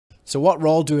So what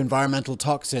role do environmental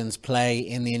toxins play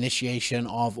in the initiation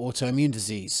of autoimmune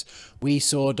disease? We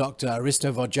saw Dr.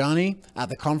 Aristo Vojdani at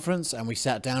the conference, and we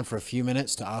sat down for a few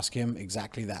minutes to ask him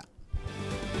exactly that.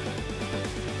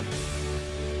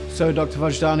 So Dr.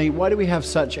 Vojdani, why do we have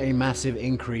such a massive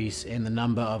increase in the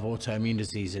number of autoimmune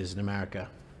diseases in America?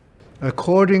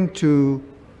 According to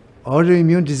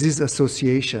Autoimmune Disease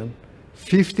Association,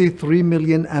 53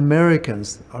 million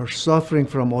Americans are suffering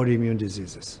from autoimmune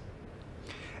diseases.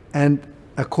 And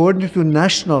according to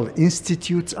National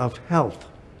Institutes of Health,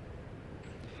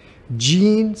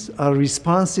 genes are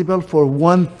responsible for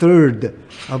 1/3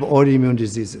 of autoimmune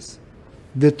diseases.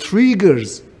 The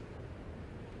triggers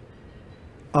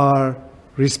are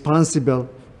responsible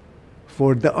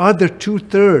for the other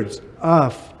 2/3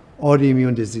 of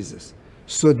autoimmune diseases.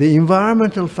 So the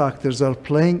environmental factors are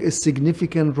playing a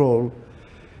significant role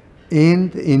in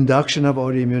the induction of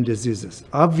autoimmune diseases.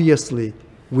 Obviously,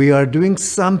 we are doing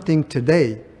something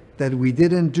today that we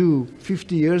didn't do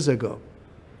 50 years ago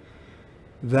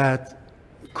that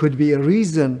could be a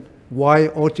reason why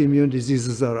autoimmune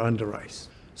diseases are on the rise.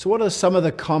 So what are some of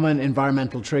the common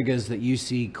environmental triggers that you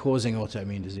see causing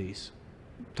autoimmune disease?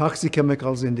 Toxic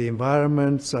chemicals in the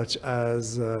environment, such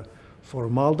as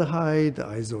formaldehyde,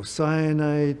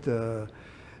 isocyanide,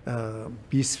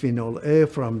 bisphenol A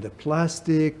from the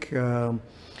plastic,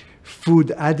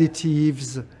 food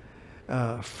additives,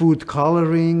 food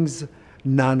colorings,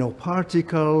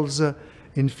 nanoparticles.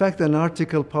 In fact, an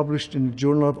article published in the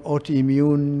Journal of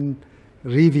Autoimmune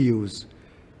Reviews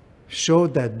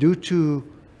showed that due to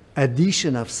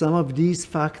addition of some of these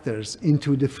factors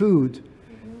into the food,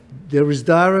 there is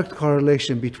direct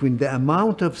correlation between the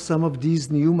amount of some of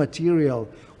these new material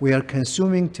we are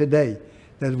consuming today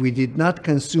that we did not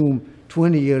consume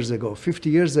 20 years ago, 50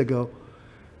 years ago.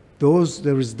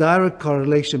 There is direct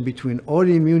correlation between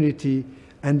autoimmunity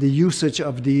and the usage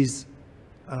of these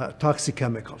toxic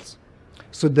chemicals.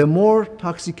 So the more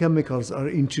toxic chemicals are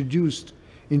introduced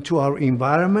into our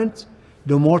environment,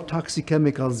 the more toxic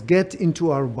chemicals get into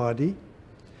our body.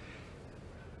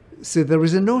 So there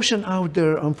is a notion out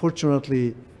there,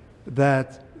 unfortunately,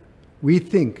 that we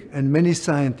think, and many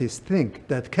scientists think,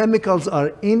 that chemicals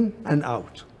are in and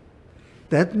out.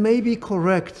 That may be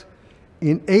correct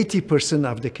in 80%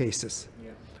 of the cases.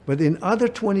 But in other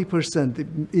 20%,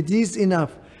 it is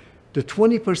enough, the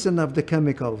 20% of the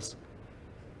chemicals,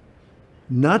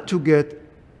 not to get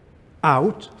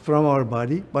out from our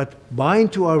body, but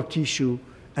bind to our tissue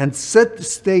and set the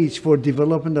stage for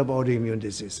development of autoimmune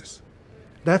diseases.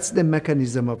 That's the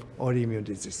mechanism of autoimmune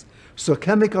disease. So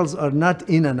chemicals are not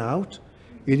in and out.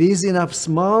 It is enough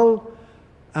small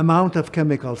amount of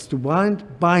chemicals to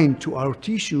bind to our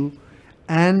tissue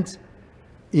and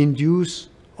induce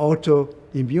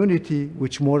autoimmunity,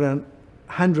 which more than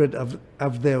 100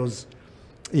 of those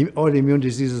autoimmune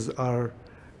diseases are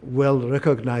well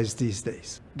recognized these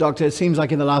days. Doctor, it seems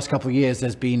like in the last couple of years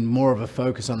there's been more of a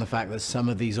focus on the fact that some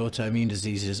of these autoimmune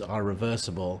diseases are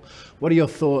reversible. What are your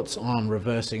thoughts on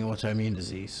reversing autoimmune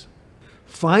disease?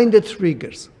 Find the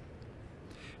triggers.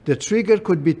 The trigger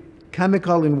could be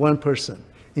chemical in one person,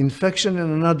 infection in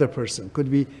another person,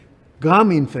 could be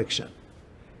gum infection,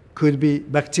 could be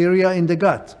bacteria in the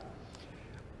gut,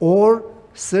 or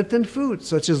certain foods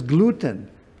such as gluten,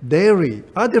 dairy,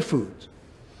 other foods.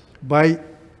 By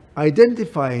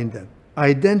identifying them,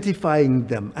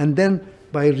 and then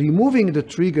by removing the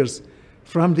triggers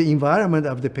from the environment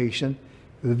of the patient,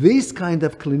 these kind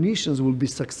of clinicians will be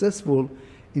successful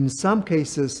in some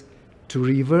cases to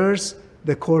reverse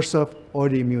the course of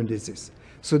autoimmune disease.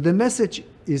 So the message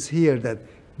is here that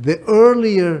the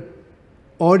earlier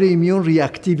autoimmune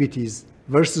reactivities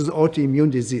versus autoimmune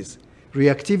disease.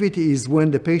 Reactivity is when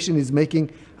the patient is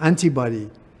making antibody,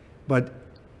 but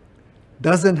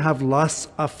doesn't have loss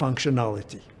of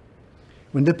functionality.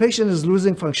 When the patient is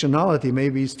losing functionality,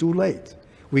 maybe it's too late.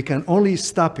 We can only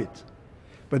stop it.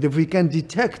 But if we can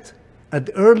detect at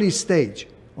the early stage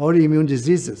autoimmune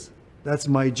diseases, that's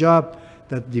my job,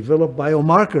 that develop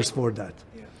biomarkers for that.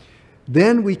 Yeah.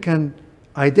 Then we can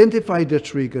identify the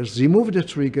triggers, remove the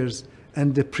triggers,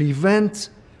 and prevent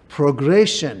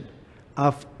progression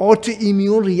of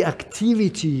autoimmune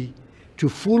reactivity to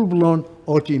full-blown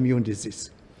autoimmune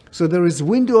disease. So there is a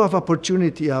window of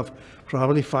opportunity of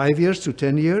probably 5 years to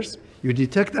 10 years. You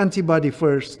detect antibody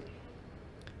first,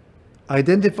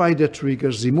 identify the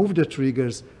triggers, remove the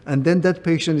triggers, and then that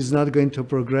patient is not going to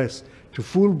progress to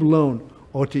full-blown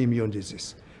autoimmune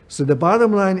disease. So the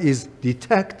bottom line is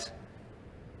detect,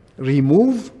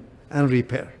 remove, and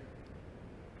repair.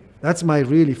 That's my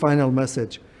really final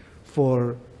message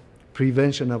for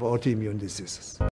prevention of autoimmune diseases.